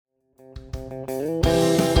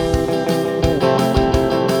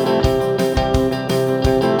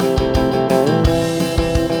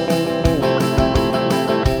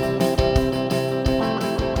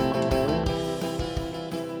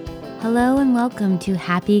welcome to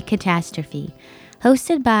Happy Catastrophe,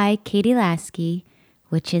 hosted by Katie Lasky,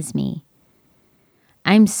 which is me.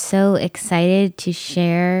 I'm so excited to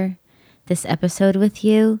share this episode with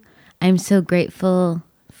you. I'm so grateful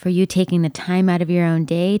for you taking the time out of your own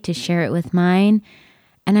day to share it with mine.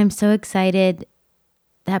 And I'm so excited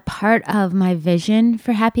that part of my vision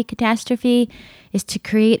for Happy Catastrophe is to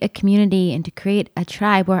create a community and to create a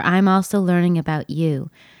tribe where I'm also learning about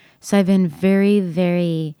you. So I've been very,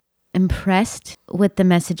 very impressed with the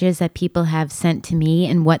messages that people have sent to me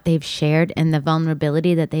and what they've shared and the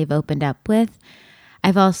vulnerability that they've opened up with.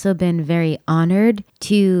 I've also been very honored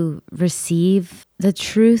to receive the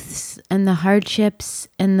truths and the hardships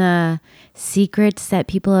and the secrets that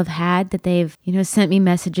people have had that they've, sent me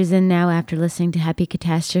messages in now after listening to Happy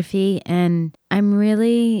Catastrophe. And I'm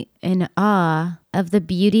really in awe of the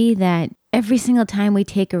beauty that every single time we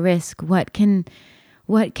take a risk, what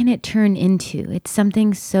can it turn into? It's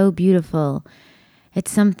something so beautiful.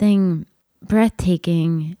 It's something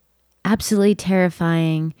breathtaking, absolutely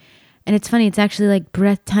terrifying. And it's funny, it's actually like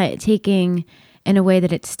breathtaking in a way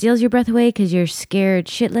that it steals your breath away because you're scared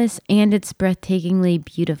shitless, and it's breathtakingly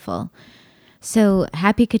beautiful. So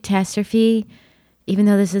Happy Catastrophe, even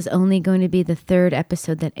though this is only going to be the third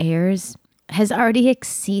episode that airs, has already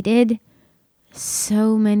exceeded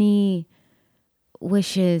so many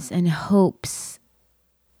wishes and hopes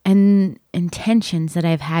and intentions that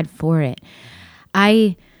I've had for it.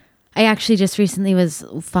 I actually just recently was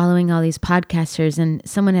following all these podcasters, and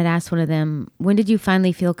someone had asked one of them, when did you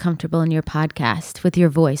finally feel comfortable in your podcast with your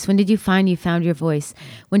voice? When did you find you found your voice?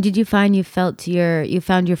 When did you find you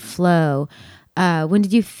found your flow? When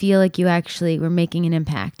did you feel like you actually were making an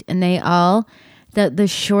impact? And they all, the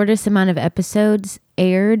shortest amount of episodes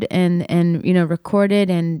aired and recorded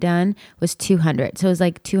and done was 200. So it was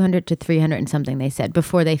like 200 to 300 and something, they said,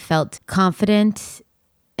 before they felt confident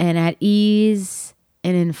and at ease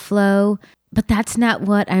and in flow. But that's not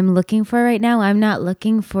what I'm looking for right now. I'm not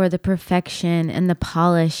looking for the perfection and the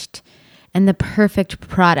polished and the perfect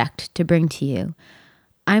product to bring to you.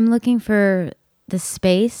 I'm looking for the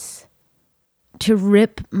space to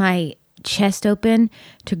rip my chest open,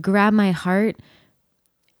 to grab my heart,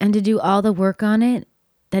 and to do all the work on it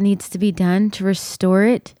that needs to be done to restore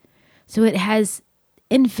it so it has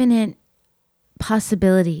infinite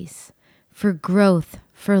possibilities for growth,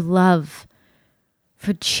 for love,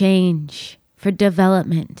 for change, for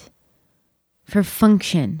development, for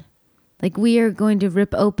function. Like, we are going to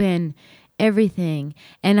rip open everything.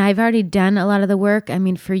 And I've already done a lot of the work. I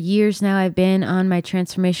mean, for years now, I've been on my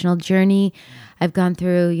transformational journey. I've gone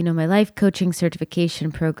through, my life coaching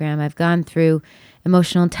certification program. I've gone through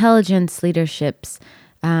emotional intelligence leaderships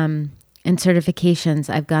and certifications.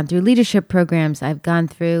 I've gone through leadership programs. I've gone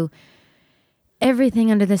through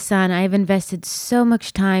everything under the sun. I've invested so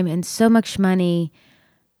much time and so much money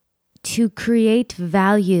to create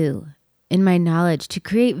value in my knowledge, to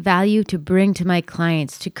create value to bring to my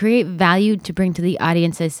clients, to create value to bring to the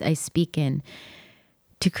audiences I speak in,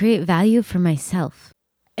 to create value for myself.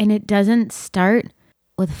 And it doesn't start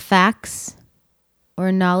with facts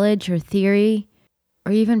or knowledge or theory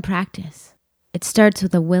or even practice. It starts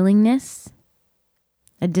with a willingness,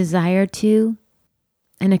 a desire to,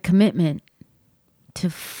 and a commitment to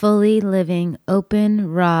fully living open,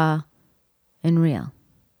 raw, and real.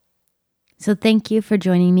 So thank you for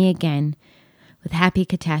joining me again with Happy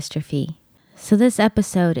Catastrophe. So this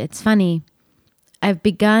episode, it's funny. I've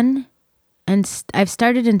begun and I've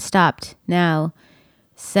started and stopped now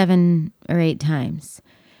 7 or 8 times.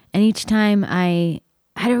 And each time I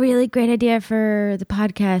had a really great idea for the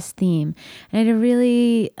podcast theme. And I had a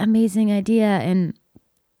really amazing idea. And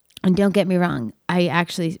don't get me wrong, I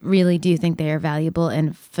actually really do think they are valuable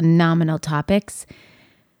and phenomenal topics.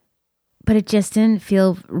 But it just didn't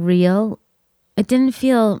feel real. It didn't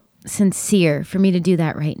feel sincere for me to do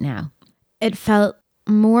that right now. It felt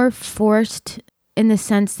more forced in the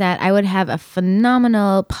sense that I would have a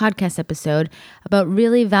phenomenal podcast episode about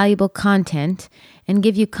really valuable content and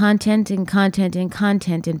give you content and content and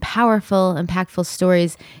content and powerful, impactful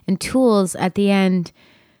stories and tools at the end.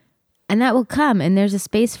 And that will come, and there's a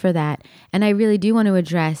space for that. And I really do want to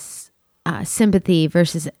address sympathy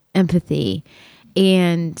versus empathy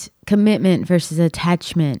and commitment versus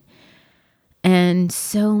attachment and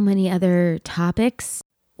so many other topics.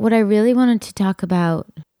 What I really wanted to talk about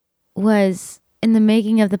was, in the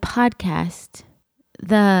making of the podcast,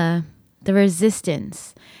 the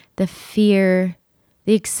resistance, the fear,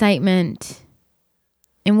 the excitement,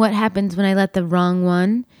 and what happens when I let the wrong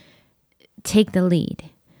one take the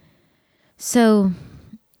lead. So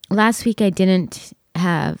last week I didn't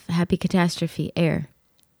have Happy Catastrophe air,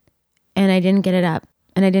 and I didn't get it up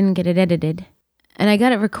and I didn't get it edited, and I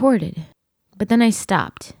got it recorded, but then I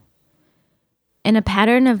stopped. And a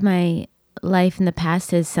pattern of my life in the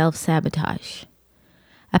past is self-sabotage.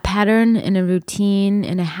 A pattern and a routine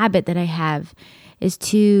and a habit that I have is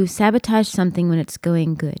to sabotage something when it's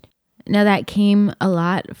going good. Now that came a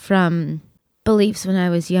lot from beliefs when I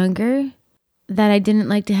was younger that I didn't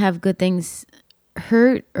like to have good things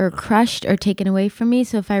hurt or crushed or taken away from me.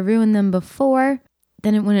 So if I ruined them before,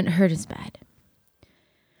 then it wouldn't hurt as bad.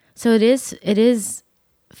 So it is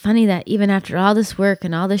funny that even after all this work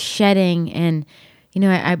and all this shedding and,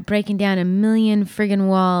 I'm breaking down a million friggin'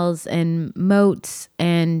 walls and moats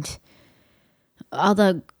and all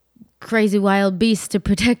the crazy wild beasts to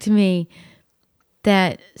protect me,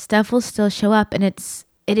 that stuff will still show up. And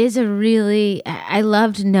it is a really, I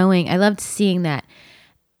loved seeing that.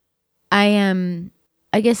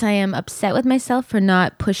 I guess I am upset with myself for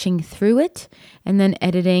not pushing through it and then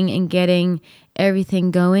editing and getting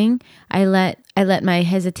everything going. I let my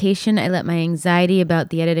hesitation, I let my anxiety about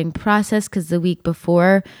the editing process, because the week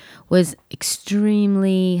before was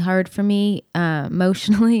extremely hard for me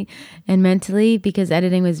emotionally and mentally, because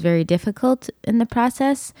editing was very difficult in the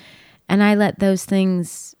process. And I let those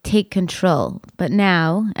things take control. But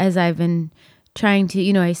now, as I've been trying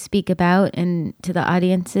to, I speak about, and to the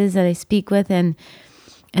audiences that I speak with and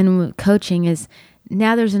coaching, is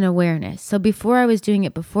now there's an awareness. So before I was doing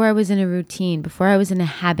it, before I was in a routine, before I was in a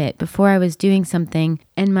habit, before I was doing something,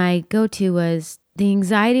 and my go-to was the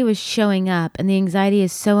anxiety was showing up, and the anxiety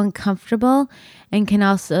is so uncomfortable and can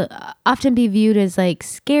also often be viewed as like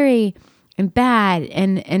scary and bad,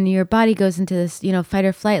 and your body goes into this, fight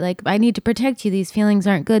or flight, like, I need to protect you. These feelings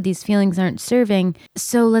aren't good. These feelings aren't serving.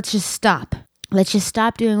 So let's just stop. Let's just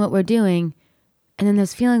stop doing what we're doing, and then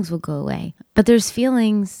those feelings will go away. But there's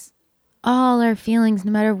feelings, all our feelings,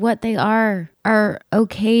 no matter what they are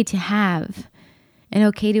okay to have and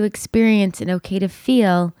okay to experience and okay to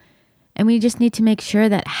feel. And we just need to make sure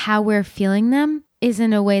that how we're feeling them is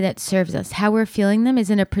in a way that serves us. How we're feeling them is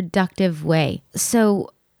in a productive way.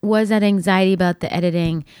 So was that anxiety about the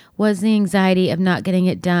editing? Was the anxiety of not getting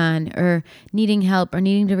it done, or needing help, or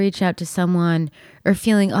needing to reach out to someone, or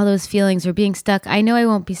feeling all those feelings, or being stuck? I know I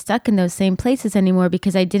won't be stuck in those same places anymore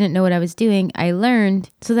because I didn't know what I was doing. I learned,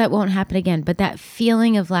 so that won't happen again. But that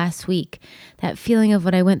feeling of last week, that feeling of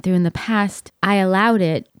what I went through in the past, I allowed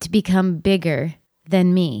it to become bigger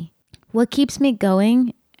than me. What keeps me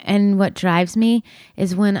going and what drives me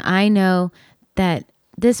is when I know that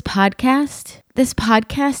this podcast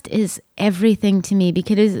is everything to me,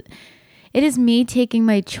 because it is me taking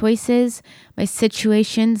my choices, my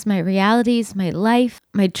situations, my realities, my life,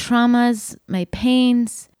 my traumas, my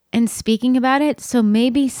pains, and speaking about it. So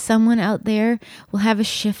maybe someone out there will have a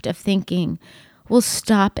shift of thinking, will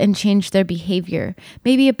stop and change their behavior.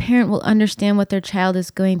 Maybe a parent will understand what their child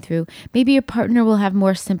is going through. Maybe a partner will have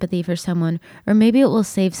more sympathy for someone, or maybe it will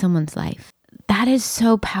save someone's life. That is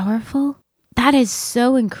so powerful. That is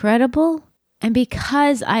so incredible. And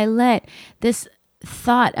because I let this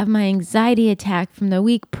thought of my anxiety attack from the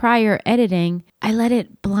week prior editing, I let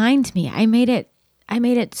it blind me. I made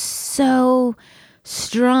it so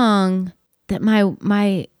strong that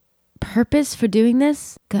my purpose for doing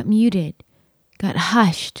this got muted, got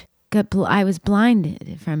hushed, I was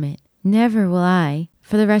blinded from it. Never will I,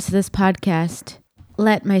 for the rest of this podcast,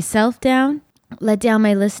 let myself down, let down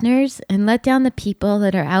my listeners, and let down the people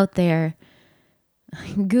that are out there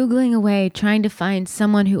Googling away, trying to find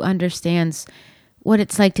someone who understands what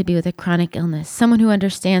it's like to be with a chronic illness, someone who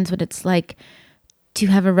understands what it's like to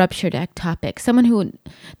have a ruptured ectopic, someone who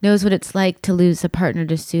knows what it's like to lose a partner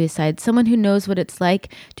to suicide, someone who knows what it's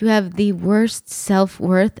like to have the worst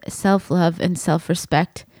self-worth, self-love, and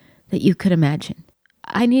self-respect that you could imagine.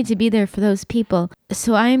 I need to be there for those people.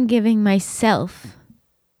 So I am giving myself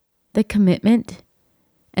the commitment,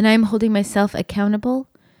 and I'm holding myself accountable,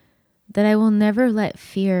 that I will never let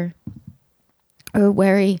fear or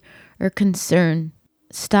worry or concern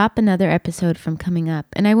stop another episode from coming up.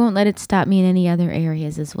 And I won't let it stop me in any other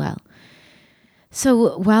areas as well.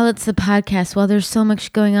 So while it's the podcast, while there's so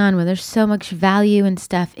much going on, while there's so much value and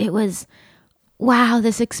stuff, it was, wow,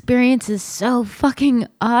 this experience is so fucking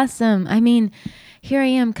awesome. I mean, here I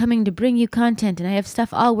am coming to bring you content, and I have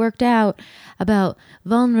stuff all worked out about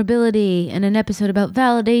vulnerability and an episode about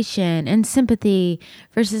validation and sympathy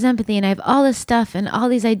versus empathy. And I have all this stuff and all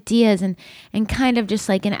these ideas and kind of just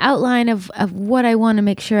like an outline of what I want to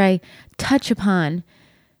make sure I touch upon.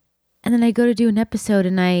 And then I go to do an episode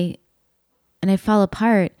and I fall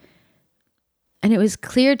apart. And it was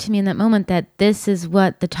clear to me in that moment that this is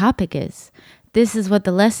what the topic is. This is what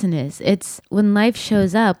the lesson is. It's when life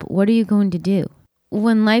shows up, what are you going to do?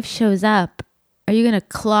 When life shows up Are you going to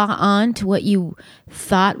claw on to what you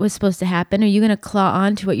thought was supposed to happen? Are you going to claw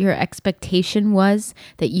on to what your expectation was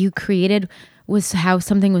that you created was how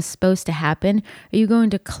something was supposed to happen? Are you going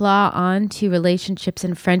to claw on to relationships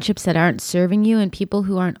and friendships that aren't serving you and people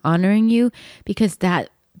who aren't honoring you because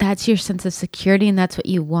that's your sense of security and that's what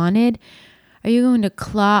you wanted? Are you going to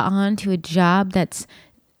claw on to a job that's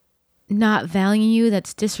not valuing you,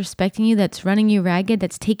 that's disrespecting you, that's running you ragged,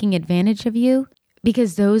 that's taking advantage of you?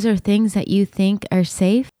 Because those are things that you think are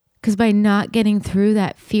safe. Because by not getting through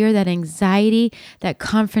that fear, that anxiety, that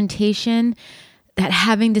confrontation, that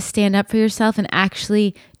having to stand up for yourself and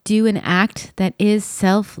actually do an act that is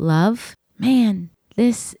self-love, man,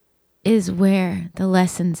 this is where the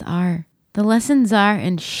lessons are. The lessons are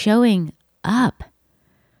in showing up.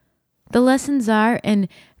 The lessons are in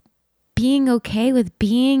being okay with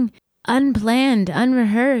being unplanned,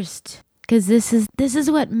 unrehearsed. Because this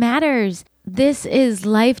is what matters. This is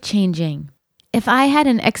life-changing. If I had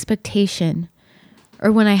an expectation,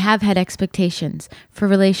 or when I have had expectations for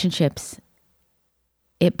relationships,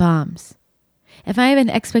 it bombs. If I have an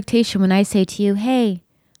expectation when I say to you, hey,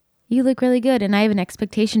 you look really good, and I have an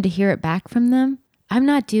expectation to hear it back from them, I'm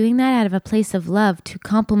not doing that out of a place of love to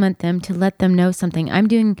compliment them, to let them know something. I'm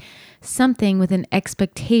doing something with an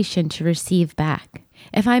expectation to receive back.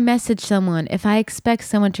 If I message someone, if I expect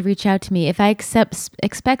someone to reach out to me, if I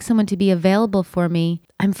expect someone to be available for me,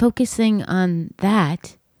 I'm focusing on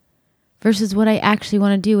that versus what I actually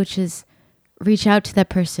want to do, which is reach out to that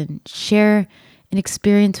person, share an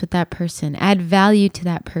experience with that person, add value to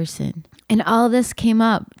that person. And all this came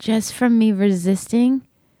up just from me resisting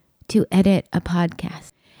to edit a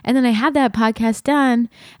podcast. And then I had that podcast done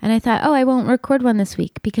and I thought, I won't record one this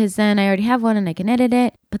week because then I already have one and I can edit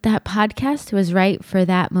it. But that podcast was right for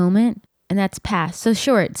that moment and that's past. So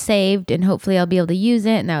sure, it's saved and hopefully I'll be able to use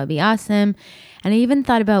it and that would be awesome. And I even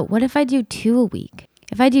thought about what if I do 2 a week?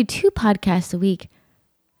 If I do 2 podcasts a week,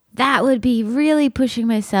 that would be really pushing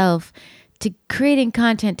myself to creating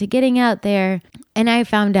content, to getting out there. And I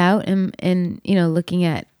found out and looking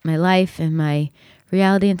at my life and my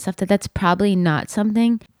reality and stuff, that's probably not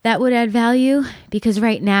something that would add value, because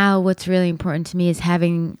right now what's really important to me is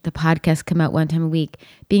having the podcast come out 1 time a week,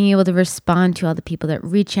 being able to respond to all the people that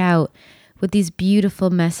reach out with these beautiful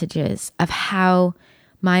messages of how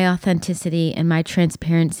my authenticity and my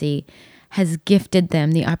transparency has gifted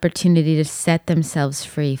them the opportunity to set themselves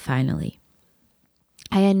free finally.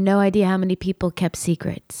 I had no idea how many people kept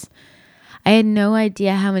secrets. I had no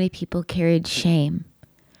idea how many people carried shame.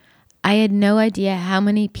 I had no idea how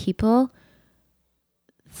many people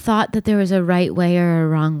thought that there was a right way or a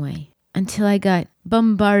wrong way until I got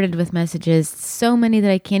bombarded with messages, so many that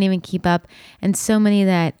I can't even keep up, and so many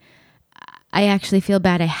that I actually feel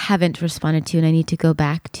bad I haven't responded to and I need to go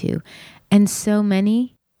back to, and so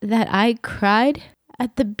many that I cried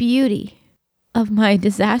at the beauty of my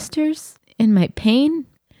disasters and my pain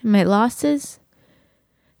and my losses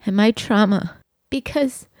and my trauma,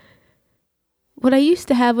 because what I used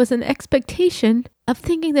to have was an expectation of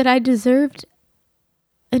thinking that I deserved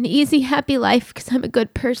an easy, happy life because I'm a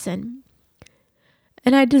good person.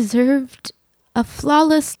 And I deserved a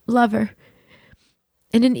flawless lover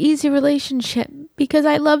and an easy relationship because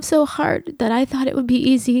I loved so hard that I thought it would be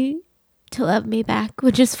easy to love me back,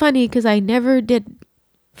 which is funny because I never did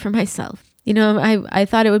for myself. I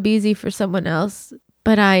thought it would be easy for someone else,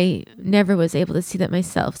 but I never was able to see that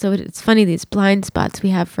myself. So it's funny, these blind spots we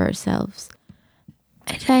have for ourselves.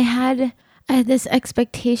 And I had this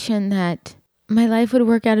expectation that my life would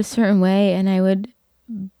work out a certain way and I would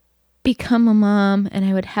become a mom and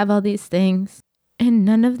I would have all these things. And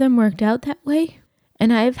none of them worked out that way.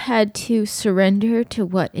 And I've had to surrender to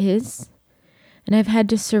what is. And I've had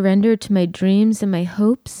to surrender to my dreams and my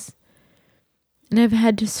hopes. And I've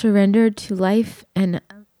had to surrender to life and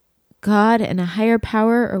God and a higher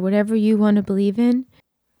power or whatever you want to believe in.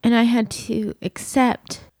 And I had to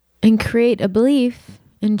accept and create a belief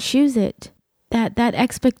and choose it. That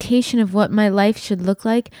expectation of what my life should look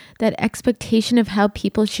like, that expectation of how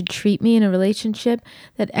people should treat me in a relationship,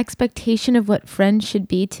 that expectation of what friends should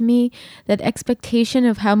be to me, that expectation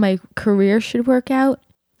of how my career should work out,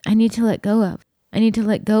 I need to let go of. I need to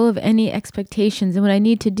let go of any expectations. And what I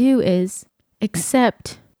need to do is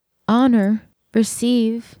accept, honor,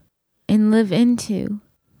 receive, and live into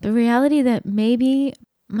the reality that maybe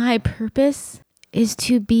my purpose is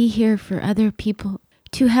to be here for other people,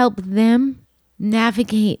 to help them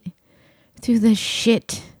navigate through the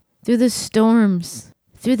shit, through the storms,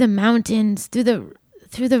 through the mountains, through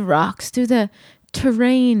the rocks, through the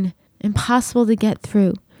terrain impossible to get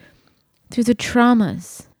through the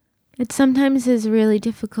traumas. It sometimes is really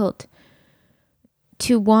difficult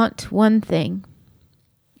to want one thing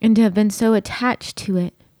and to have been so attached to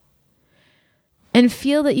it, and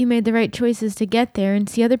feel that you made the right choices to get there, and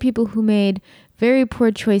see other people who made very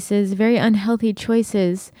poor choices, very unhealthy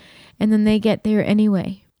choices, and then they get there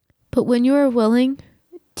anyway. But when you are willing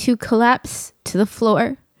to collapse to the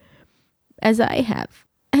floor, as I have,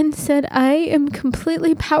 and said, I am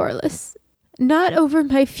completely powerless, not over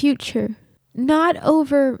my future, not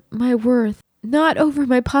over my worth, not over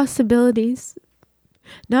my possibilities,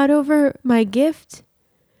 not over my gift,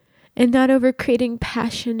 and not over creating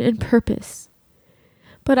passion and purpose.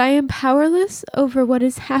 But I am powerless over what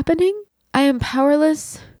is happening. I am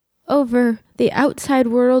powerless over the outside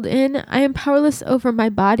world, and I am powerless over my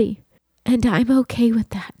body. And I'm okay with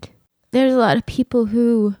that. There's a lot of people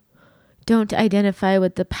who don't identify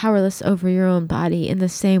with the powerless over your own body in the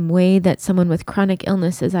same way that someone with chronic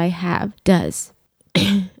illness, as I have, does.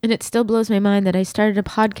 And it still blows my mind that I started a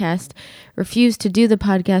podcast, refused to do the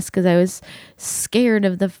podcast because I was scared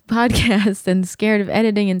of the podcast and scared of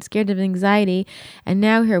editing and scared of anxiety. And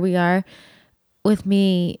now here we are with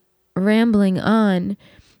me rambling on,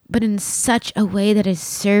 but in such a way that is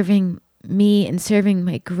serving me and serving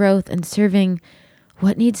my growth and serving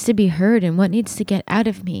what needs to be heard and what needs to get out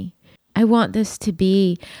of me. I want this to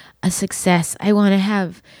be a success. I want to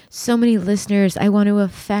have so many listeners. I want to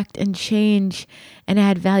affect and change and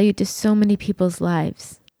add value to so many people's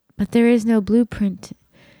lives. But there is no blueprint.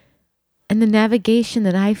 And the navigation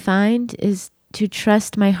that I find is to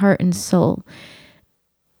trust my heart and soul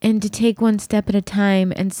and to take one step at a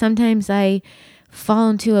time. And sometimes I fall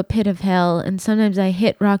into a pit of hell, and sometimes I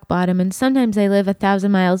hit rock bottom, and sometimes I live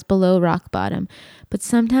 1,000 miles below rock bottom. But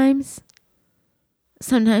sometimes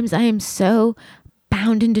I am so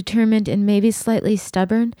bound and determined and maybe slightly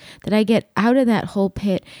stubborn that I get out of that whole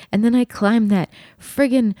pit, and then I climb that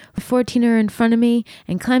friggin' 14er in front of me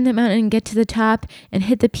and climb that mountain and get to the top and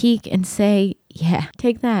hit the peak and say, yeah,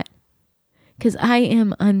 take that. Because I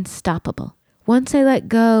am unstoppable. Once I let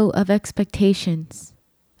go of expectations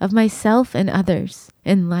of myself and others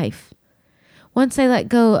in life, once I let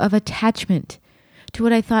go of attachment to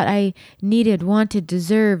what I thought I needed, wanted,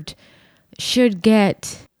 deserved, should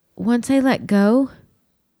get, once I let go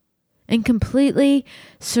and completely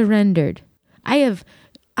surrendered, I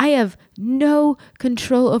have no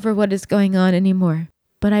control over what is going on anymore,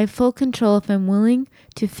 but I have full control if I'm willing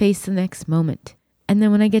to face the next moment. And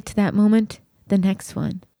then when I get to that moment, the next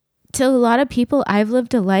one. To a lot of people, I've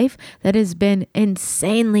lived a life that has been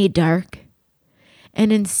insanely dark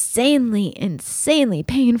and insanely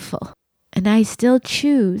painful. And I still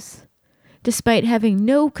choose, despite having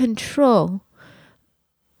no control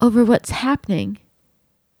over what's happening,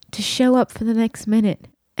 to show up for the next minute.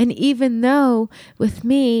 And even though with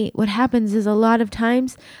me, what happens is a lot of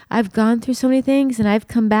times I've gone through so many things and I've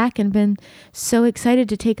come back and been so excited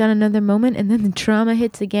to take on another moment, and then the trauma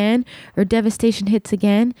hits again or devastation hits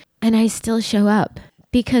again, and I still show up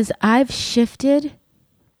because I've shifted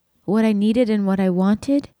what I needed and what I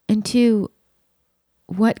wanted into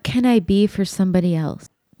what can I be for somebody else.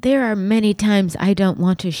 There are many times I don't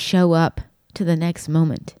want to show up to the next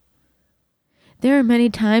moment. There are many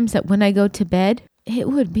times that when I go to bed, it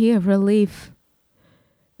would be a relief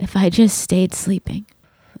if I just stayed sleeping.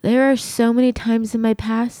 There are so many times in my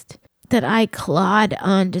past that I clawed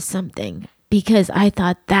onto something because I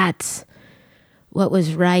thought that's what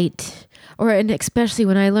was right. And especially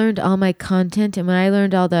when I learned all my content and when I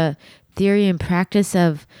learned all the theory and practice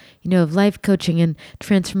of life coaching and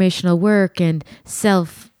transformational work and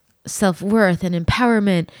self-worth and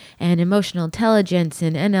empowerment and emotional intelligence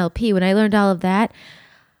and NLP, when I learned all of that,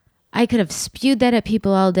 I could have spewed that at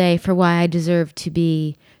people all day for why I deserve to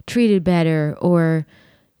be treated better or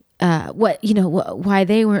why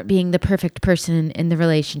they weren't being the perfect person in the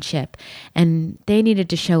relationship and they needed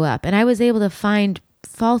to show up. And I was able to find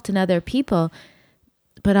fault in other people,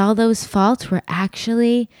 but all those faults were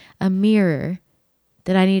actually a mirror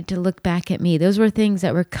that I needed to look back at me. Those were things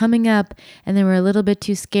that were coming up and they were a little bit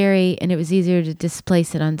too scary, and it was easier to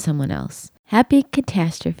displace it on someone else. Happy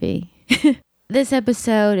Catastrophe. This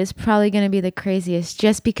episode is probably going to be the craziest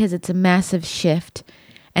just because it's a massive shift,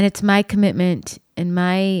 and it's my commitment and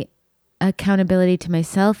my accountability to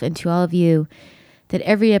myself and to all of you that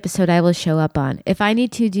every episode I will show up on. If I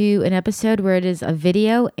need to do an episode where it is a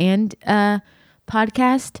video and a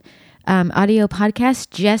podcast, audio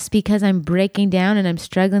podcast, just because I'm breaking down and I'm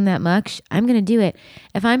struggling that much, I'm going to do it.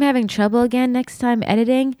 If I'm having trouble again next time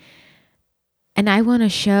editing and I want to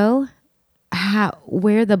show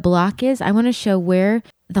where the block is, I want to show where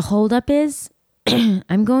the holdup is,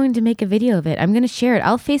 I'm going to make a video of it. I'm going to share it.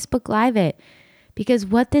 I'll Facebook Live it, because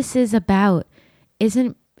what this is about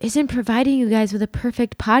isn't isn't providing you guys with a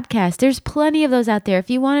perfect podcast. There's plenty of those out there. If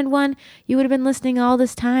you wanted one, you would have been listening all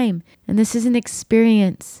this time. And this is an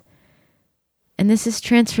experience. And this is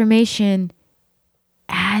transformation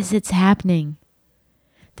as it's happening.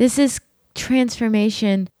 This is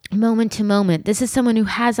transformation moment to moment. This is someone who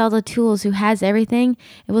has all the tools, who has everything.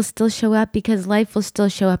 It will still show up because life will still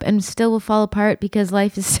show up, and still will fall apart because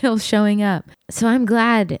life is still showing up. So I'm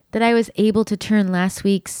glad that I was able to turn last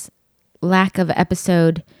week's lack of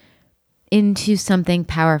episode into something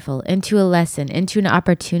powerful, into a lesson, into an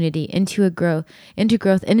opportunity, into growth,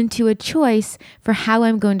 and into a choice for how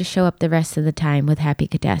I'm going to show up the rest of the time with Happy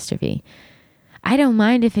Catastrophe. I don't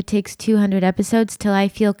mind if it takes 200 episodes till I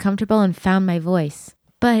feel comfortable and found my voice.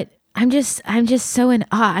 But I'm just so in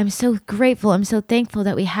awe. I'm so grateful. I'm so thankful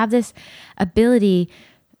that we have this ability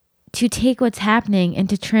to take what's happening and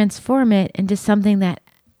to transform it into something that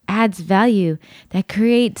adds value, that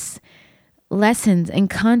creates lessons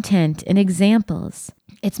and content and examples.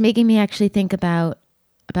 It's making me actually think about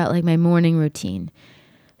like my morning routine.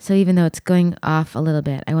 So even though it's going off a little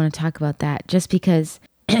bit, I want to talk about that just because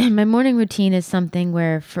my morning routine is something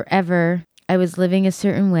where forever I was living a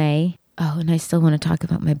certain way. Oh, and I still want to talk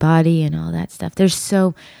about my body and all that stuff. This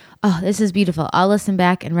is beautiful. I'll listen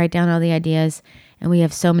back and write down all the ideas. And we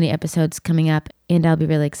have so many episodes coming up and I'll be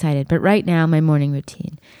really excited. But right now, my morning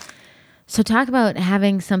routine. So talk about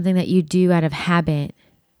having something that you do out of habit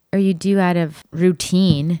or you do out of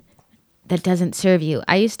routine that doesn't serve you.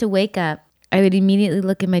 I used to wake up. I would immediately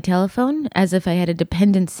look at my telephone as if I had a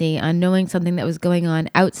dependency on knowing something that was going on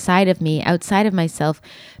outside of me, outside of myself,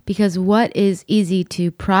 because what is easy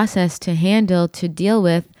to process, to handle, to deal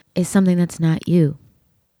with is something that's not you.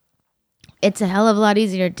 It's a hell of a lot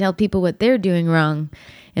easier to tell people what they're doing wrong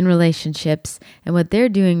in relationships and what they're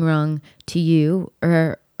doing wrong to you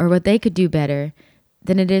or what they could do better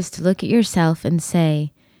than it is to look at yourself and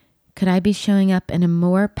say, could I be showing up in a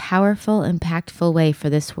more powerful, impactful way for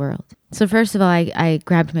this world? So first of all, I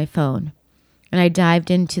grabbed my phone and I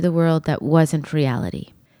dived into the world that wasn't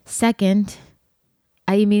reality. Second,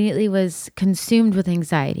 I immediately was consumed with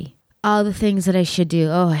anxiety. All the things that I should do.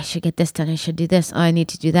 Oh, I should get this done. I should do this. Oh, I need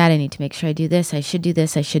to do that. I need to make sure I do this. I should do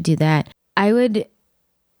this. I should do that. I would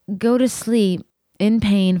go to sleep in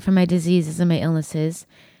pain from my diseases and my illnesses,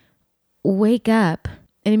 wake up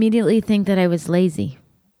and immediately think that I was lazy.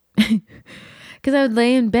 Because I would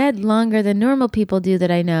lay in bed longer than normal people do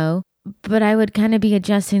that I know, but I would kind of be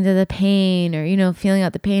adjusting to the pain or, feeling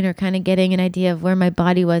out the pain or kind of getting an idea of where my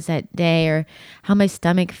body was that day or how my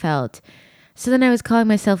stomach felt. So then I was calling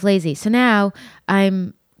myself lazy. So now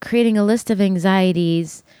I'm creating a list of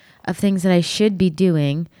anxieties of things that I should be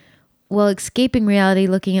doing while escaping reality,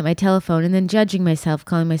 looking at my telephone and then judging myself,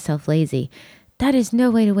 calling myself lazy. That is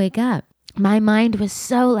no way to wake up. My mind was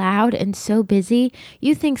so loud and so busy.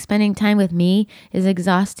 You think spending time with me is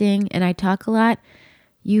exhausting and I talk a lot?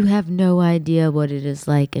 You have no idea what it is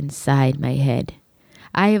like inside my head.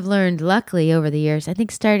 I have learned, luckily, over the years, I think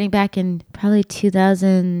starting back in probably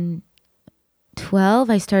 2012,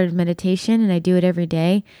 I started meditation and I do it every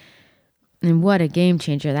day. And what a game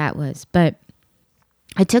changer that was. But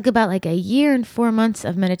I took about like a year and 4 months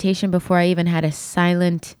of meditation before I even had a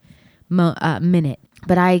silent minute.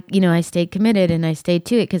 But I stayed committed and I stayed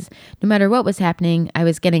to it because no matter what was happening, I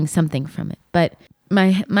was getting something from it. But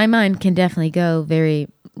my mind can definitely go very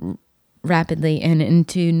rapidly and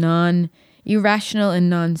into irrational and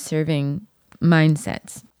non-serving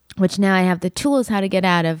mindsets, which now I have the tools how to get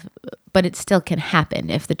out of, but it still can happen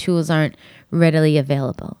if the tools aren't readily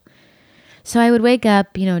available. So I would wake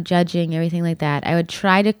up, judging, everything like that. I would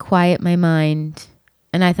try to quiet my mind,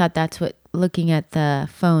 and I thought that's what looking at the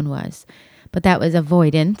phone was. But that was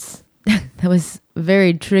avoidance. That was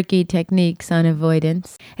very tricky techniques on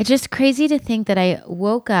avoidance. It's just crazy to think that I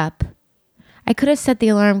woke up. I could have set the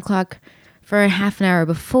alarm clock for a half an hour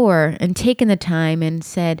before and taken the time and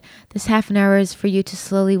said, this half an hour is for you to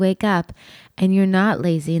slowly wake up and you're not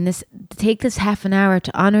lazy. And take this half an hour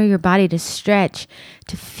to honor your body, to stretch,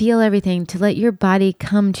 to feel everything, to let your body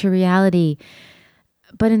come to reality.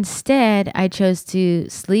 But instead, I chose to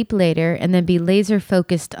sleep later and then be laser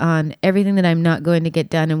focused on everything that I'm not going to get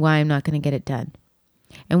done and why I'm not going to get it done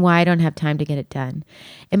and why I don't have time to get it done.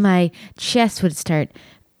 And my chest would start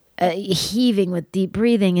heaving with deep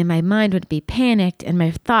breathing and my mind would be panicked and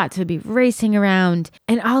my thoughts would be racing around.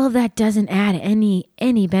 And all of that doesn't add any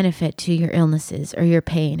benefit to your illnesses or your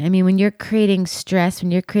pain. I mean, when you're creating stress,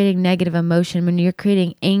 when you're creating negative emotion, when you're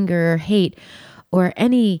creating anger or hate or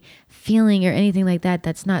any feeling or anything like that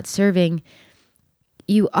that's not serving,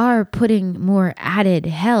 you are putting more added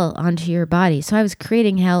hell onto your body. So I was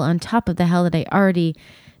creating hell on top of the hell that I already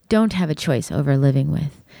don't have a choice over living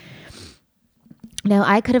with. Now,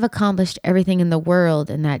 I could have accomplished everything in the world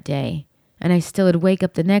in that day, and I still would wake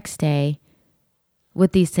up the next day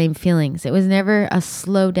with these same feelings. It was never a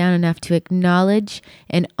slow down enough to acknowledge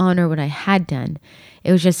and honor what I had done.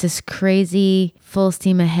 It was just this crazy full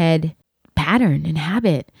steam ahead pattern and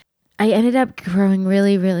habit. I ended up growing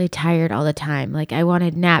really, really tired all the time. Like I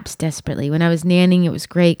wanted naps desperately. When I was nannying, it was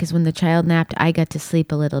great because when the child napped, I got to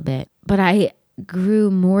sleep a little bit. But I grew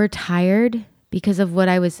more tired because of what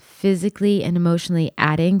I was physically and emotionally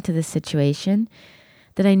adding to the situation,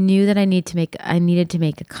 that I knew that I needed to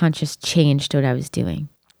make a conscious change to what I was doing.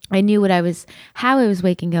 I knew how I was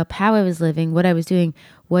waking up, how I was living, what I was doing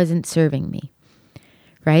wasn't serving me.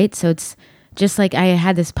 Right? So it's just like I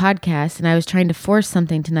had this podcast and I was trying to force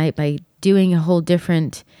something tonight by doing a whole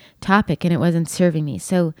different topic and it wasn't serving me.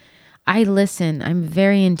 So I listen. I'm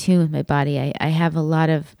very in tune with my body. I have a lot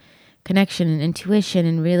of connection and intuition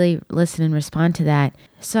and really listen and respond to that.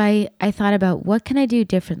 So I thought about what can I do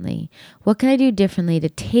differently? What can I do differently to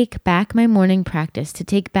take back my morning practice, to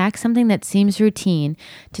take back something that seems routine,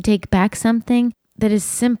 to take back something that is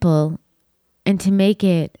simple and to make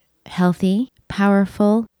it healthy,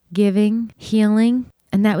 powerful, giving, healing.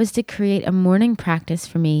 And that was to create a morning practice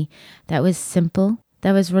for me that was simple,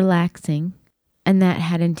 that was relaxing, and that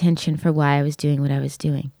had intention for why I was doing what I was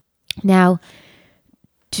doing. Now,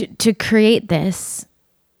 to create this,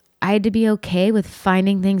 I had to be okay with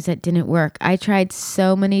finding things that didn't work. I tried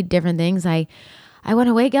so many different things. I want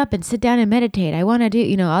to wake up and sit down and meditate. I want to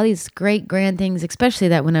do, all these great grand things, especially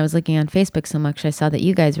that when I was looking on Facebook so much, I saw that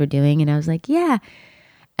you guys were doing and I was like, yeah.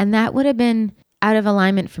 And that would have been out of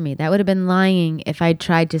alignment for me. That would have been lying if I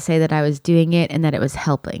tried to say that I was doing it and that it was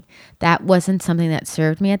helping. That wasn't something that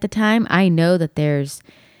served me at the time. I know that there's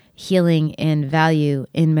healing and value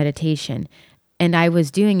in meditation. And I was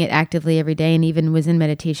doing it actively every day and even was in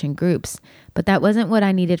meditation groups. But that wasn't what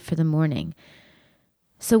I needed for the morning.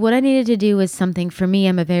 So what I needed to do was something, for me,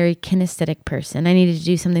 I'm a very kinesthetic person. I needed to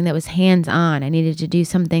do something that was hands-on. I needed to do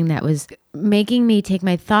something that was making me take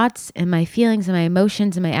my thoughts and my feelings and my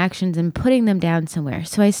emotions and my actions and putting them down somewhere.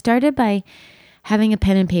 So I started by having a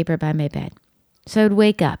pen and paper by my bed. So I would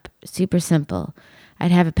wake up, super simple. I'd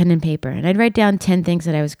have a pen and paper and I'd write down 10 things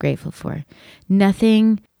that I was grateful for.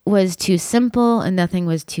 Nothing was too simple and nothing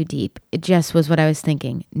was too deep. It just was what I was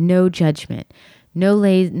thinking. No judgment.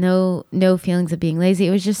 No feelings of being lazy.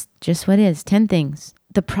 It was just what is. 10 things.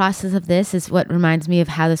 The process of this is what reminds me of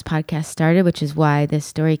how this podcast started, which is why this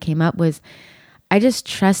story came up, was I just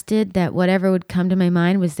trusted that whatever would come to my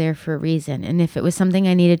mind was there for a reason. And if it was something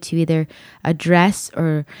I needed to either address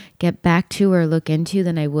or get back to or look into,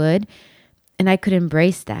 then I would. And I could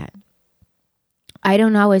embrace that. I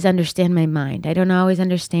don't always understand my mind. I don't always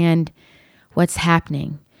understand what's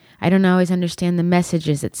happening. I don't always understand the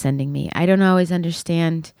messages it's sending me. I don't always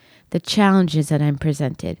understand the challenges that I'm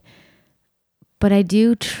presented. But I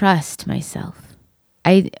do trust myself.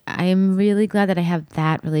 I am really glad that I have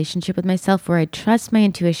that relationship with myself where I trust my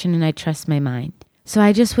intuition and I trust my mind. So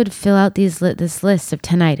I just would fill out this list of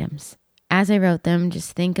 10 items. As I wrote them,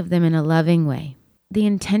 just think of them in a loving way. The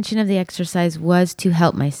intention of the exercise was to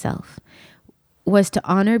help myself, was to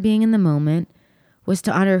honor being in the moment, was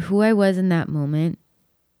to honor who I was in that moment,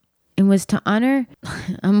 and was to honor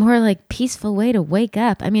a more like peaceful way to wake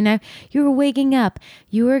up. I mean, you were waking up.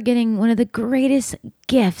 You were getting one of the greatest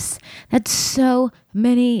gifts that so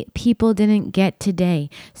many people didn't get today.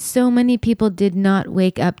 So many people did not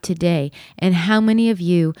wake up today. And how many of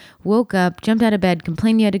you woke up, jumped out of bed,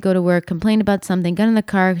 complained you had to go to work, complained about something, got in the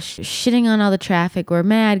car, shitting on all the traffic, were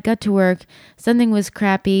mad, got to work, something was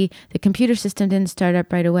crappy, the computer system didn't start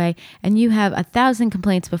up right away, and you have 1,000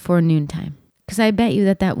 complaints before noontime. Because I bet you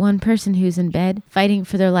that one person who's in bed fighting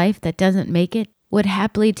for their life that doesn't make it would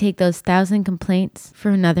happily take those 1,000 complaints for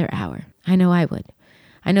another hour. I know I would.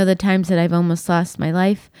 I know the times that I've almost lost my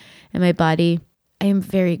life and my body. I am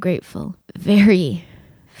very grateful, very,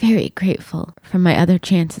 very grateful for my other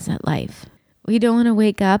chances at life. We don't want to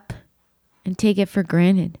wake up and take it for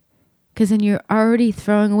granted, because then you're already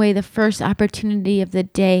throwing away the first opportunity of the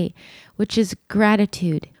day, which is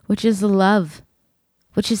gratitude, which is love,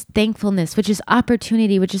 which is thankfulness, which is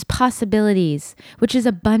opportunity, which is possibilities, which is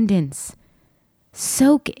abundance.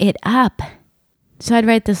 Soak it up. So I'd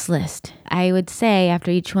write this list. I would say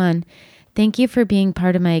after each one, thank you for being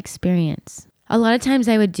part of my experience. A lot of times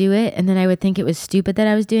I would do it and then I would think it was stupid that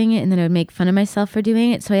I was doing it and then I would make fun of myself for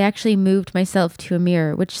doing it. So I actually moved myself to a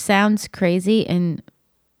mirror, which sounds crazy and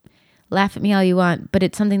laugh at me all you want, but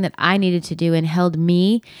it's something that I needed to do and held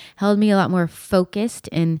me a lot more focused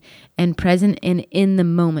and present and in the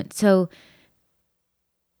moment. So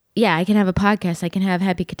yeah, I can have a podcast, I can have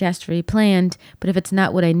Happy Catastrophe planned, but if it's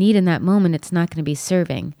not what I need in that moment, it's not going to be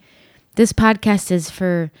serving. This podcast is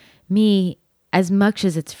for me as much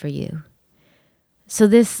as it's for you. So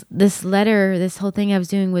this letter, this whole thing I was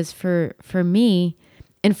doing was for me,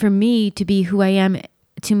 and for me to be who I am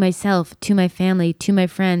to myself, to my family, to my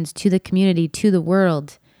friends, to the community, to the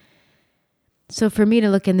world. So for me to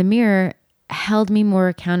look in the mirror held me more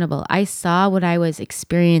accountable. I saw what I was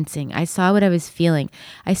experiencing. I saw what I was feeling.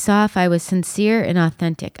 I saw if I was sincere and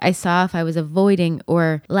authentic. I saw if I was avoiding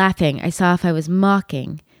or laughing. I saw if I was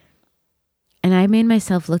mocking. And I made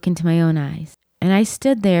myself look into my own eyes. And I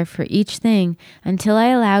stood there for each thing until I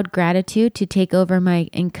allowed gratitude to take over my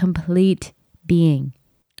incomplete being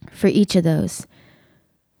for each of those.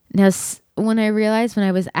 Now, when I realized when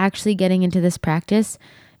I was actually getting into this practice,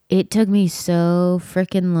 it took me so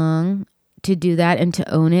freaking long to do that and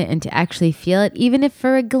to own it and to actually feel it, even if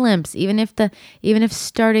for a glimpse, even if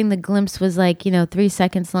starting the glimpse was like, 3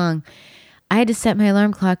 seconds long. I had to set my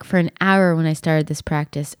alarm clock for an hour when I started this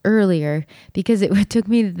practice earlier because it took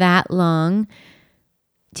me that long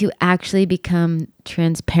to actually become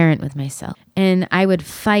transparent with myself. And I would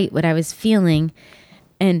fight what I was feeling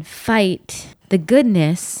and fight the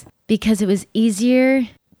goodness because it was easier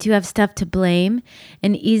to have stuff to blame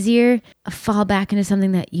and easier to fall back into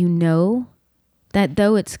something that that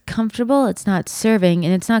though it's comfortable, it's not serving,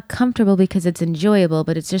 and it's not comfortable because it's enjoyable,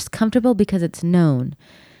 but it's just comfortable because it's known.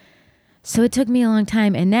 So it took me a long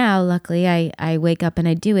time. And now, luckily, I wake up and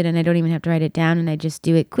I do it and I don't even have to write it down and I just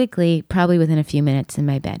do it quickly, probably within a few minutes in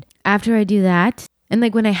my bed. After I do that, and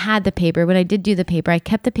like when I had the paper, when I did do the paper, I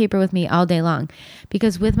kept the paper with me all day long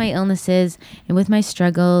because with my illnesses and with my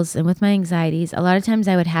struggles and with my anxieties, a lot of times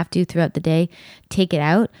I would have to, throughout the day, take it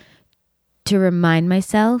out to remind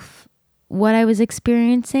myself what I was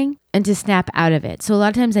experiencing and to snap out of it. So a lot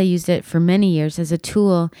of times I used it for many years as a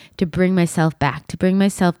tool to bring myself back, to bring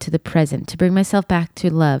myself to the present, to bring myself back to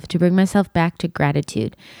love, to bring myself back to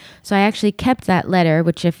gratitude. So I actually kept that letter,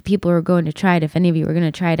 which if people were going to try it, if any of you were going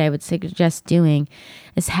to try it, I would suggest doing,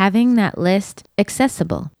 is having that list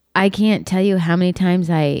accessible. I can't tell you how many times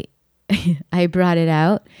I brought it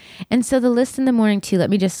out. And so the list in the morning too, let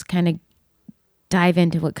me just kind of dive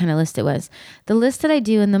into what kind of list it was. The list that I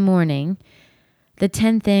do in the morning, the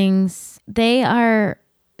 10 things, they are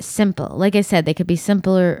simple. Like I said, they could be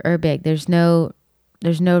simple or big. There's no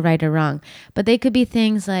right or wrong. But they could be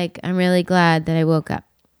things like, I'm really glad that I woke up.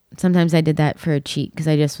 Sometimes I did that for a cheat because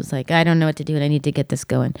I just was like, I don't know what to do and I need to get this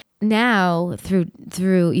going. Now, through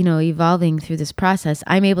evolving through this process,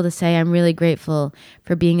 I'm able to say I'm really grateful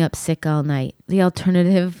for being up sick all night. The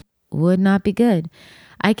alternative would not be good.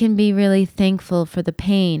 I can be really thankful for the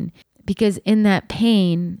pain because in that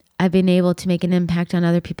pain, I've been able to make an impact on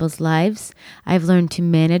other people's lives. I've learned to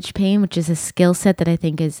manage pain, which is a skill set that I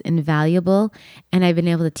think is invaluable. And I've been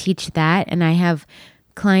able to teach that. And I have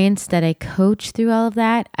clients that I coach through all of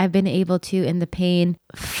that. I've been able to, in the pain,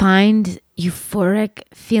 find euphoric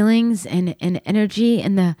feelings and energy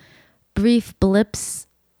in the brief blips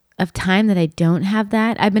of time that I don't have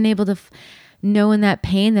that. I've been able to know in that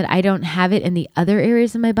pain that I don't have it in the other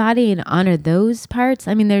areas of my body and honor those parts.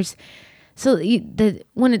 I mean, when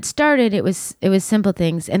it started, it was simple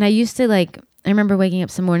things. And I used to I remember waking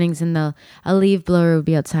up some mornings and a leaf blower would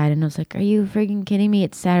be outside and I was like, are you freaking kidding me?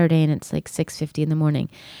 It's Saturday and it's like 6:50 in the morning.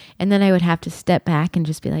 And then I would have to step back and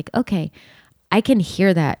just be like, okay, I can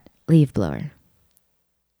hear that leaf blower.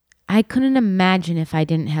 I couldn't imagine if I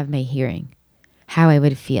didn't have my hearing, how I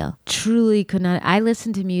would feel. Truly could not. I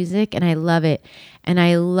listen to music and I love it. And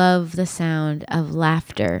I love the sound of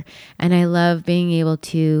laughter. And I love being able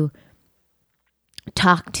to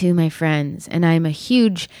talk to my friends. And I'm a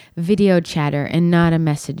huge video chatter and not a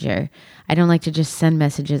messenger. I don't like to just send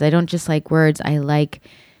messages. I don't just like words. I like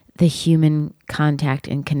the human contact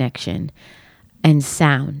and connection and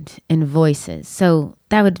sound and voices. So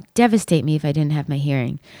that would devastate me if I didn't have my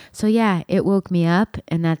hearing. So yeah, it woke me up,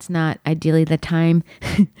 and that's not ideally the time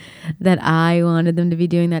that I wanted them to be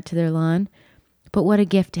doing that to their lawn. But what a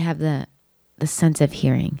gift to have the sense of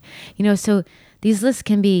hearing. So these lists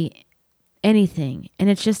can be anything, and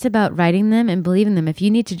it's just about writing them and believing them. If you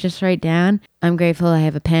need to just write down, I'm grateful I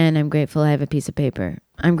have a pen, I'm grateful I have a piece of paper,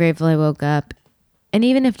 I'm grateful I woke up. And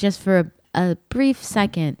even if just for a brief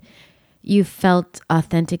second you felt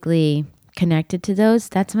authentically connected to those,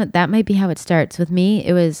 that might be how it starts. With me,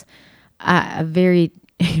 it was a very,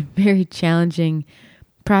 very challenging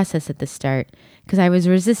process at the start because I was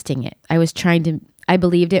resisting it. I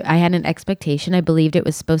believed it. I had an expectation. I believed it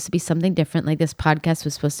was supposed to be something different, like this podcast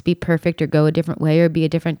was supposed to be perfect or go a different way or be a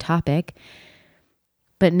different topic.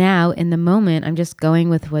 But now in the moment, I'm just going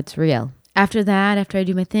with what's real. After that, after I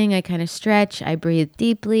do my thing, I kind of stretch, I breathe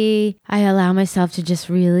deeply. I allow myself to just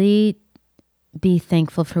really be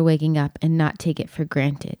thankful for waking up and not take it for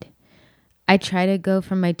granted. I try to go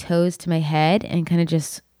from my toes to my head and kind of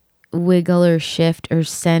just wiggle or shift or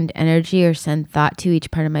send energy or send thought to each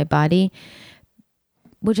part of my body,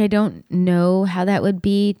 which I don't know how that would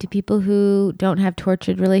be to people who don't have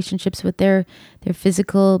tortured relationships with their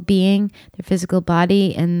physical being, their physical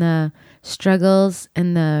body, and the struggles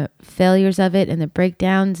and the failures of it and the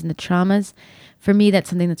breakdowns and the traumas. For me, that's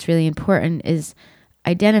something that's really important, is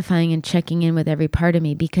identifying and checking in with every part of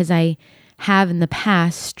me, because I have in the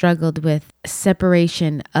past struggled with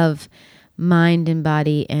separation of mind and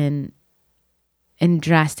body in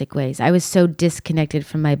drastic ways. I was so disconnected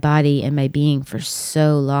from my body and my being for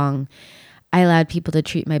so long. I allowed people to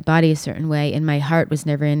treat my body a certain way, and my heart was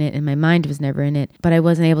never in it and my mind was never in it, but I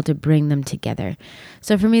wasn't able to bring them together.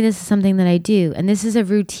 So for me, this is something that I do. And this is a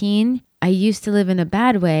routine. I used to live in a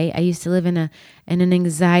bad way. I used to live in an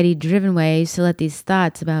anxiety-driven way. I used to let these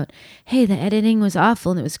thoughts about, hey, the editing was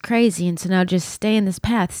awful and it was crazy, and so now just stay in this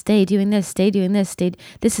path, stay doing this,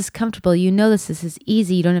 this is comfortable. You know this is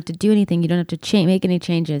easy. You don't have to do anything. You don't have to make any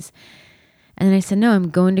changes. And then I said, no, I'm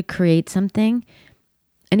going to create something.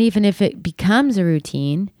 And even if it becomes a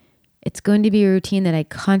routine, it's going to be a routine that I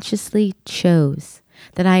consciously chose,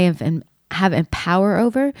 that I have power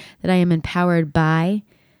over, that I am empowered by,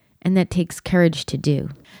 and that takes courage to do.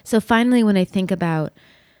 So finally, when I think about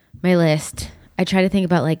my list, I try to think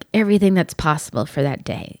about like everything that's possible for that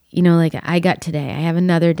day. You know, like I got today, I have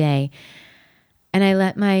another day, and I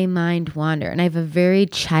let my mind wander. And I have a very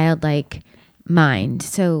childlike mind.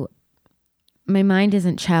 So my mind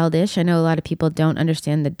isn't childish. I know a lot of people don't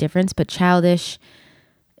understand the difference, but childish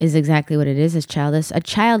is exactly what it is childish. A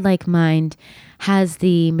childlike mind has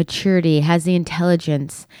the maturity, has the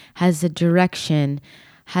intelligence, has the direction,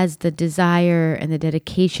 has the desire and the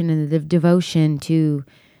dedication and the devotion to,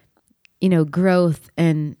 growth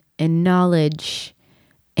and knowledge,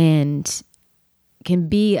 and can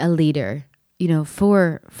be a leader,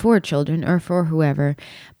 for children or for whoever,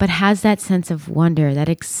 but has that sense of wonder, that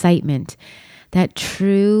excitement, that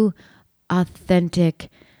true, authentic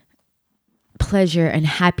pleasure and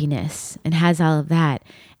happiness, and has all of that.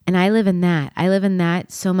 And I live in that. I live in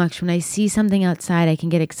that so much. When I see something outside, I can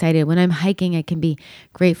get excited. When I'm hiking, I can be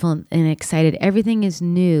grateful and excited. Everything is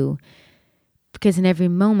new, because in every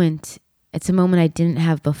moment, it's a moment I didn't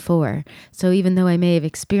have before. So even though I may have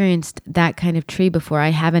experienced that kind of tree before, I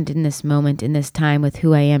haven't in this moment, in this time, with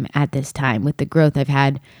who I am at this time, with the growth I've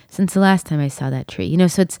had since the last time I saw that tree.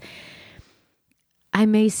 So I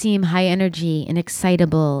may seem high energy and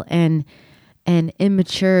excitable and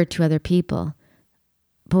immature to other people.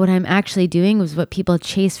 But what I'm actually doing was what people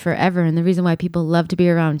chase forever. And the reason why people love to be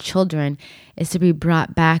around children is to be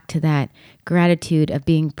brought back to that gratitude of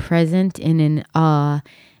being present and in awe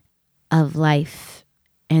of life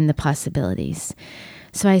and the possibilities.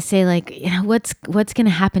 So I say, like, what's going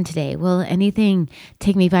to happen today? Will anything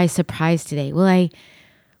take me by surprise today? Will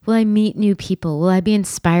I meet new people? Will I be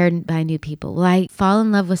inspired by new people? Will I fall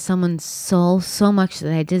in love with someone's soul so much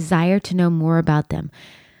that I desire to know more about them?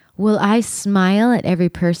 Will I smile at every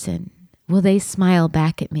person? Will they smile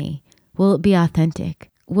back at me? Will it be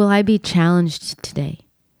authentic? Will I be challenged today?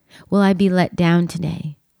 Will I be let down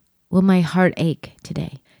today? Will my heart ache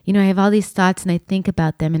today? I have all these thoughts and I think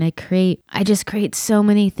about them, and I just create so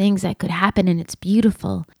many things that could happen, and it's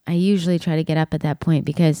beautiful. I usually try to get up at that point,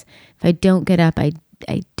 because if I don't get up, I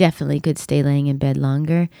definitely could stay laying in bed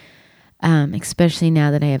longer. Especially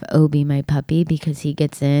now that I have Obi, my puppy, because he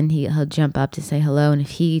gets in, he'll jump up to say hello. And if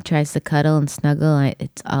he tries to cuddle and snuggle,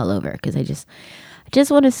 it's all over, because I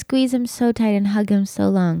just want to squeeze him so tight and hug him so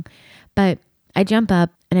long. But I jump up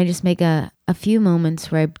and I just make a few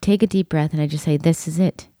moments where I take a deep breath and I just say, this is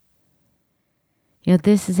it.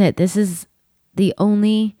 This is it. This is the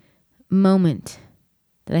only moment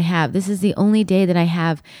that I have. This is the only day that I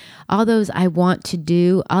have. All those I want to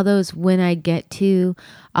do, all those when I get to,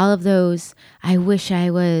 all of those I wish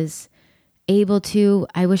I was able to,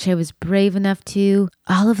 I wish I was brave enough to,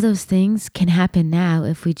 all of those things can happen now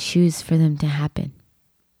if we choose for them to happen.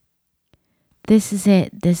 This is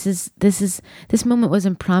it. This moment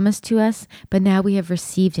wasn't promised to us, but now we have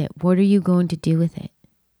received it. What are you going to do with it?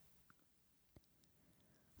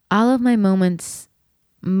 All of my moments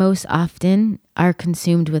most often are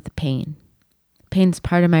consumed with pain. Pain's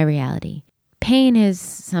part of my reality. Pain is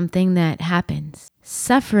something that happens.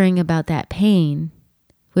 Suffering about that pain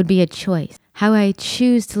would be a choice. How I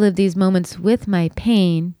choose to live these moments with my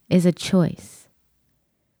pain is a choice.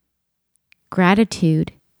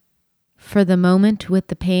 Gratitude for the moment with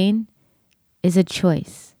the pain is a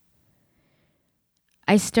choice.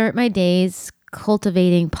 I start my days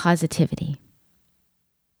cultivating positivity.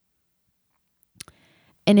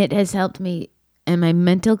 And it has helped me in my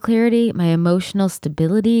mental clarity, my emotional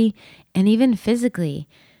stability, and even physically.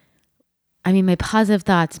 I mean, my positive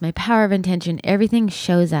thoughts, my power of intention, everything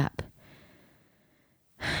shows up.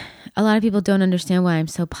 A lot of people don't understand why I'm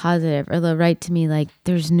so positive, or they'll write to me like,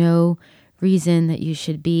 there's no reason that you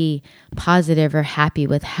should be positive or happy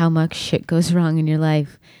with how much shit goes wrong in your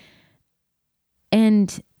life.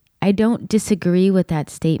 And I don't disagree with that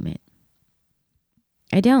statement.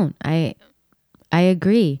 I don't. I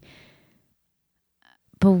agree.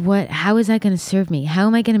 But how is that going to serve me? How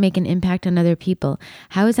am I going to make an impact on other people?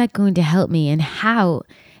 How is that going to help me? And how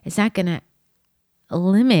is that going to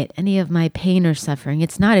limit any of my pain or suffering?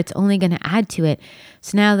 It's not. It's only going to add to it.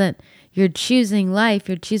 So now that you're choosing life,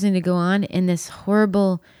 you're choosing to go on in this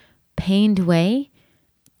horrible, pained way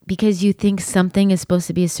because you think something is supposed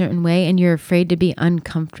to be a certain way and you're afraid to be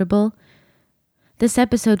uncomfortable. This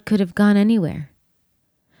episode could have gone anywhere.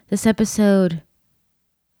 This episode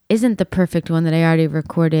isn't the perfect one that I already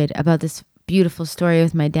recorded about this beautiful story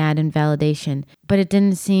with my dad and validation, but it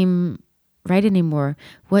didn't seem right anymore.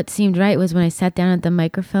 What seemed right was when I sat down at the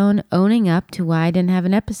microphone, owning up to why I didn't have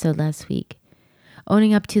an episode last week.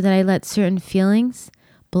 Owning up to that I let certain feelings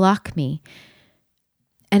block me.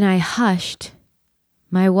 And I hushed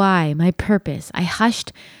my why, my purpose. I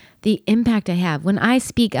hushed the impact I have. When I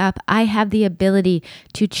speak up, I have the ability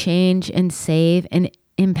to change and save and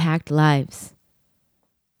impact lives.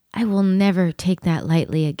 I will never take that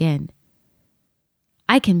lightly again.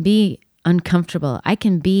 I can be uncomfortable. I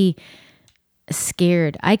can be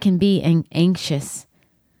scared. I can be anxious.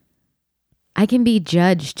 I can be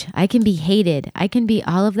judged. I can be hated. I can be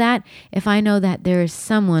all of that if I know that there is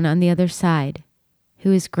someone on the other side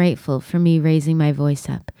who is grateful for me raising my voice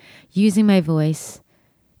up, using my voice,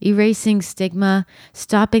 erasing stigma,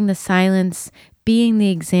 stopping the silence, being the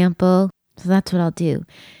example. So that's what I'll do.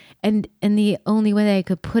 And the only way that I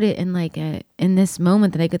could put it in this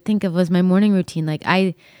moment that I could think of was my morning routine. Like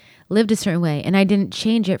I lived a certain way and I didn't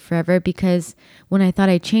change it forever because when I thought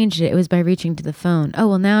I changed it, it was by reaching to the phone. Oh,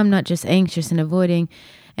 well, now I'm not just anxious and avoiding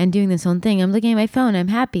and doing this own thing. I'm looking at my phone. I'm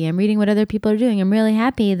happy. I'm reading what other people are doing. I'm really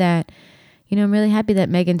happy that, I'm really happy that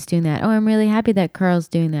Megan's doing that. Oh, I'm really happy that Carl's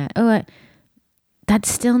doing that. Oh, that's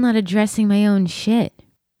still not addressing my own shit.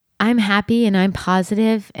 I'm happy and I'm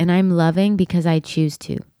positive and I'm loving because I choose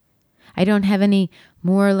to. I don't have any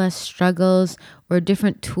more or less struggles or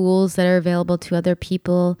different tools that are available to other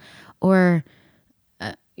people or,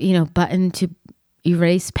 button to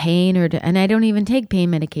erase pain and I don't even take pain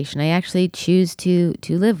medication. I actually choose to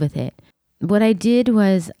live with it. What I did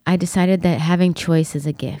was I decided that having choice is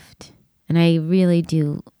a gift. And I really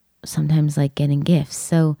do sometimes like getting gifts.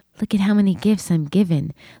 So look at how many gifts I'm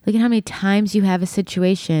given. Look at how many times you have a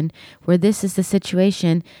situation where this is the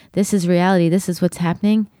situation, this is reality, this is what's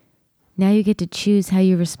happening. Now you get to choose how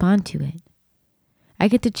you respond to it. I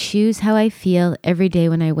get to choose how I feel every day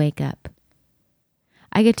when I wake up.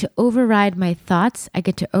 I get to override my thoughts. I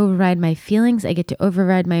get to override my feelings. I get to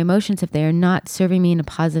override my emotions if they are not serving me in a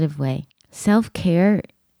positive way. Self-care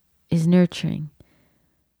is nurturing.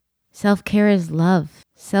 Self-care is love.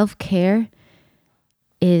 Self-care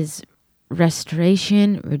is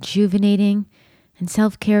restoration, rejuvenating. And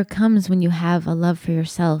self-care comes when you have a love for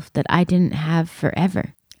yourself that I didn't have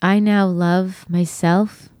forever. I now love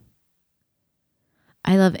myself.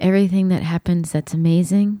 I love everything that happens that's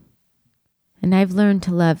amazing. And I've learned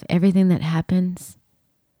to love everything that happens,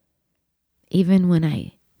 even when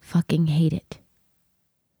I fucking hate it.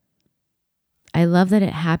 I love that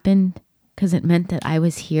it happened because it meant that I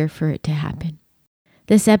was here for it to happen.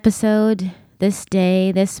 This episode, this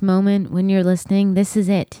day, this moment when you're listening, this is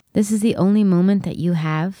it. This is the only moment that you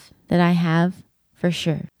have, that I have, for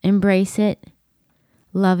sure. Embrace it.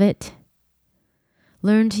 Love it.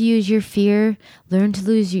 Learn to use your fear. Learn to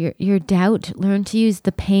lose your doubt. Learn to use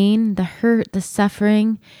the pain, the hurt, the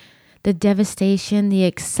suffering, the devastation, the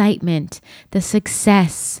excitement, the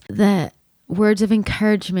success, the words of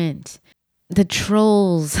encouragement, the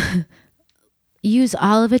trolls. Use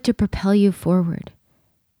all of it to propel you forward.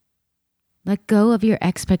 Let go of your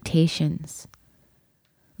expectations.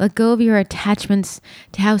 Let go of your attachments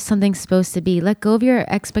to how something's supposed to be. Let go of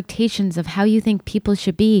your expectations of how you think people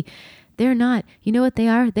should be. They're not. You know what they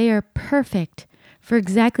are? They are perfect for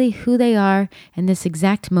exactly who they are in this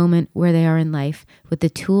exact moment where they are in life with the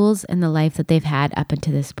tools and the life that they've had up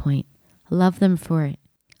until this point. Love them for it.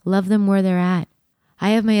 Love them where they're at. I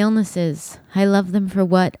have my illnesses. I love them for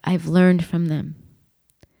what I've learned from them.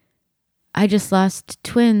 I just lost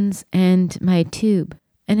twins and my tube.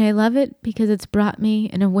 And I love it because it's brought me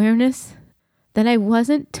an awareness that I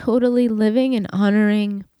wasn't totally living and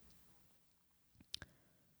honoring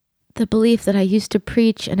the belief that I used to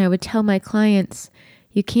preach, and I would tell my clients,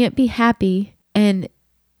 you can't be happy and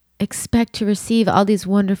expect to receive all these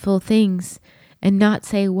wonderful things and not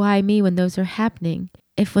say, why me, when those are happening.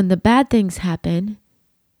 If when the bad things happen,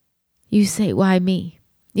 you say, why me?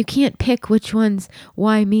 You can't pick which ones,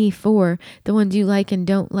 why me for, the ones you like and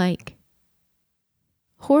don't like.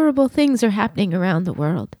 Horrible things are happening around the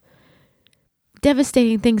world.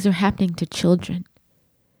 Devastating things are happening to children.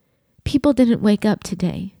 People didn't wake up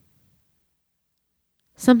today.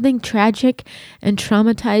 Something tragic and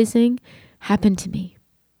traumatizing happened to me.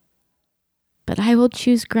 But I will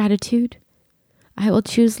choose gratitude. I will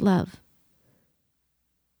choose love.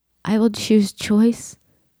 I will choose choice.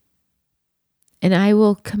 And I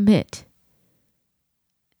will commit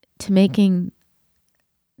to making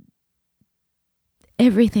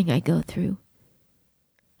everything I go through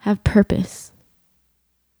have purpose,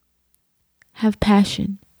 have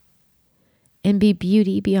passion, and be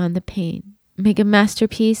beauty beyond the pain. Make a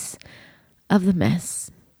masterpiece of the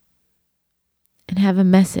mess, and have a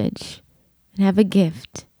message, and have a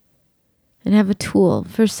gift, and have a tool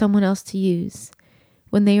for someone else to use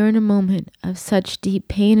when they are in a moment of such deep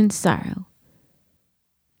pain and sorrow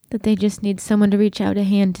that they just need someone to reach out a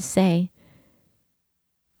hand to say,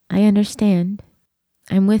 I understand.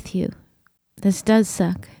 I'm with you. This does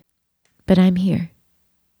suck, but I'm here.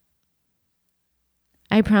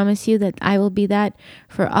 I promise you that I will be that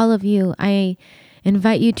for all of you. I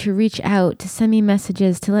invite you to reach out, to send me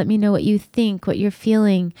messages, to let me know what you think, what you're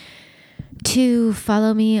feeling, to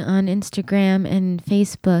follow me on Instagram and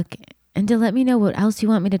Facebook, and to let me know what else you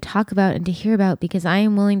want me to talk about and to hear about, because I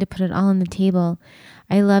am willing to put it all on the table.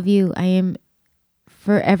 I love you. I am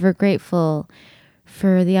forever grateful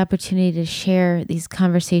for the opportunity to share these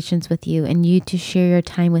conversations with you and you to share your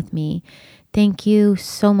time with me. Thank you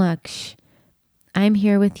so much. I'm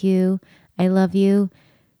here with you. I love you.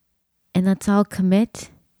 And let's all commit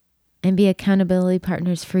and be accountability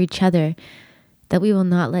partners for each other, that we will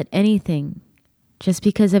not let anything, just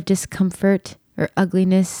because of discomfort or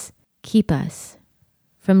ugliness, keep us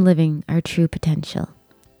from living our true potential.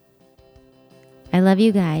 I love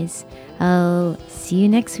you guys. I'll see you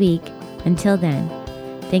next week. Until then,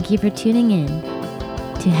 thank you for tuning in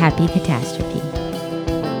to Happy Catastrophe.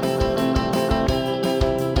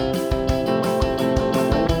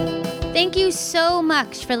 Thank you so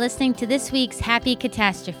much for listening to this week's Happy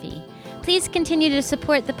Catastrophe. Please continue to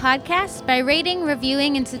support the podcast by rating,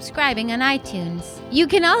 reviewing, and subscribing on iTunes. You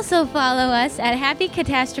can also follow us at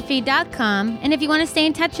happycatastrophe.com, and if you want to stay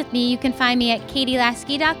in touch with me, you can find me at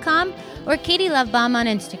katielasky.com or Katie Lovebomb on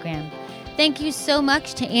Instagram. Thank you so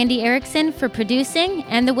much to Andy Erickson for producing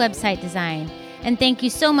and the website design. And thank you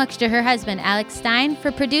so much to her husband, Alex Stein,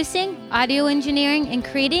 for producing, audio engineering, and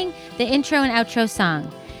creating the intro and outro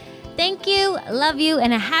song. Thank you, love you,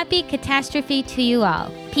 and a happy catastrophe to you all.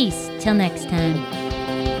 Peace till next time.